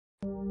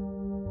When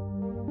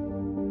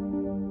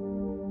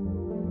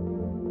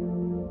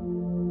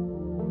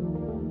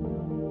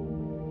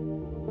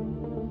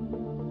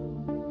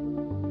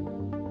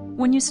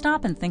you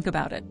stop and think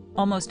about it,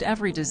 almost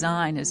every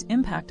design is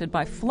impacted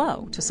by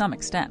flow to some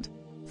extent.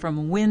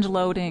 From wind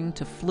loading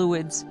to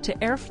fluids to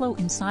airflow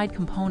inside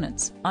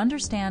components,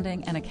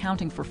 understanding and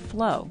accounting for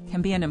flow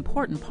can be an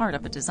important part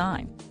of a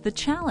design. The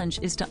challenge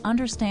is to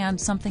understand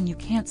something you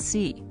can't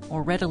see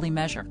or readily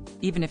measure.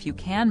 Even if you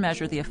can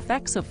measure the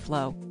effects of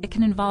flow, it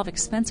can involve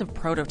expensive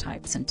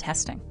prototypes and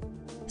testing.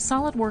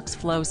 SolidWorks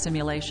Flow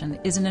Simulation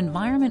is an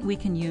environment we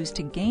can use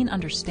to gain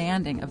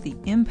understanding of the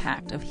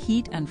impact of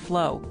heat and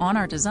flow on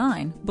our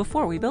design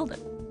before we build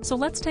it. So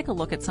let's take a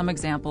look at some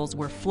examples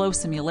where flow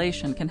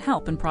simulation can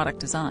help in product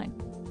design.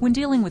 When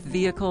dealing with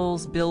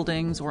vehicles,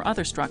 buildings, or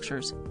other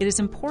structures, it is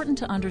important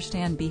to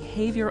understand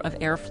behavior of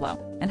airflow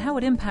and how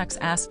it impacts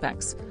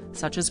aspects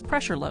such as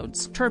pressure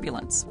loads,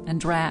 turbulence, and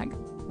drag.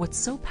 What's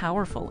so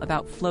powerful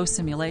about flow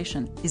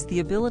simulation is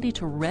the ability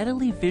to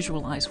readily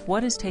visualize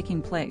what is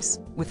taking place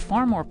with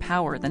far more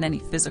power than any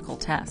physical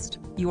test.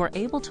 You are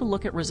able to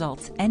look at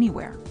results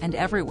anywhere and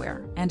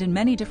everywhere and in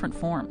many different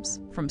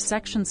forms, from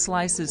section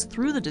slices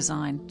through the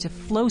design to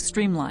flow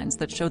streamlines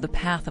that show the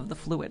path of the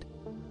fluid.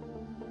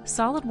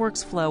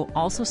 SolidWorks Flow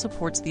also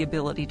supports the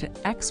ability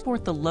to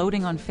export the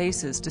loading on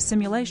faces to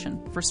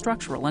simulation for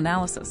structural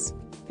analysis.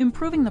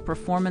 Improving the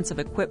performance of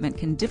equipment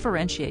can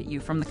differentiate you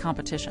from the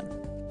competition.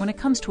 When it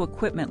comes to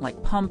equipment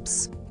like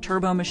pumps,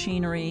 turbo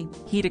machinery,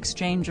 heat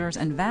exchangers,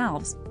 and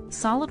valves,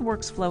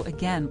 SolidWorks Flow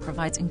again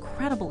provides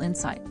incredible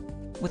insight.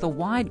 With a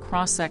wide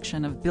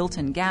cross-section of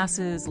built-in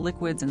gases,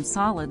 liquids, and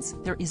solids,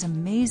 there is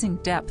amazing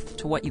depth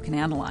to what you can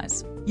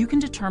analyze. You can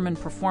determine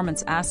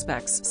performance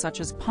aspects such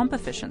as pump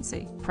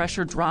efficiency,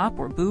 pressure drop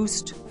or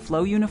boost,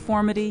 flow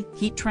uniformity,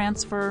 heat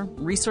transfer,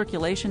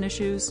 recirculation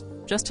issues,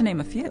 just to name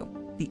a few.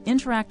 The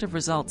interactive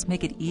results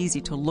make it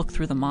easy to look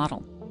through the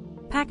model.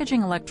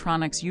 Packaging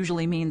electronics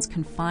usually means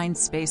confined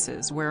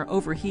spaces where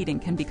overheating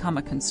can become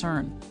a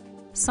concern.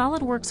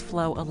 SolidWorks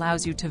Flow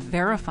allows you to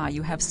verify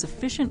you have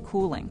sufficient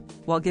cooling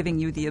while giving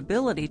you the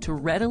ability to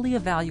readily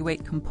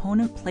evaluate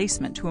component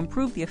placement to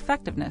improve the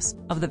effectiveness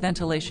of the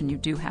ventilation you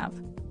do have.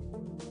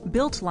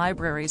 Built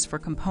libraries for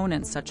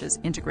components such as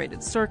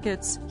integrated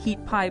circuits,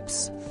 heat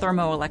pipes,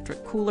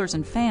 thermoelectric coolers,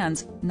 and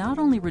fans not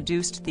only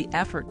reduced the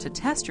effort to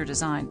test your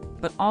design,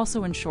 but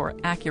also ensure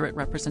accurate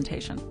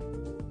representation.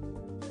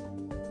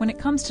 When it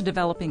comes to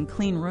developing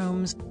clean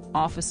rooms,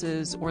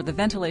 offices, or the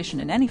ventilation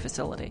in any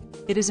facility,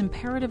 it is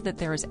imperative that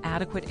there is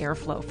adequate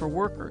airflow for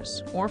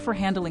workers or for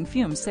handling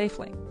fumes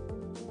safely.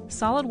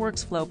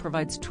 SolidWorks Flow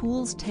provides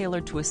tools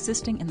tailored to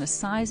assisting in the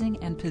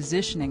sizing and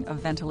positioning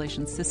of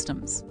ventilation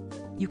systems.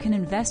 You can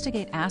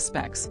investigate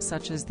aspects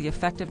such as the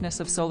effectiveness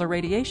of solar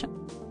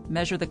radiation,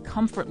 measure the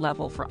comfort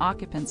level for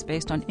occupants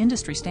based on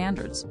industry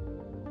standards,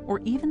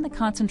 or even the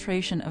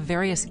concentration of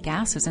various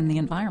gases in the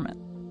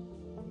environment.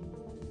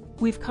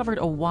 We've covered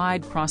a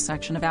wide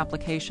cross-section of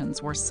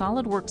applications where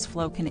SolidWorks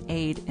Flow can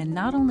aid in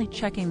not only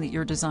checking that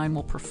your design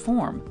will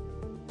perform,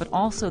 but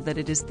also that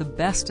it is the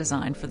best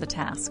design for the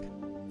task.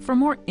 For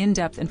more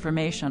in-depth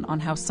information on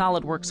how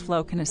SolidWorks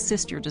Flow can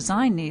assist your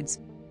design needs,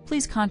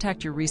 please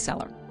contact your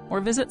reseller or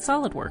visit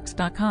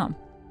solidworks.com.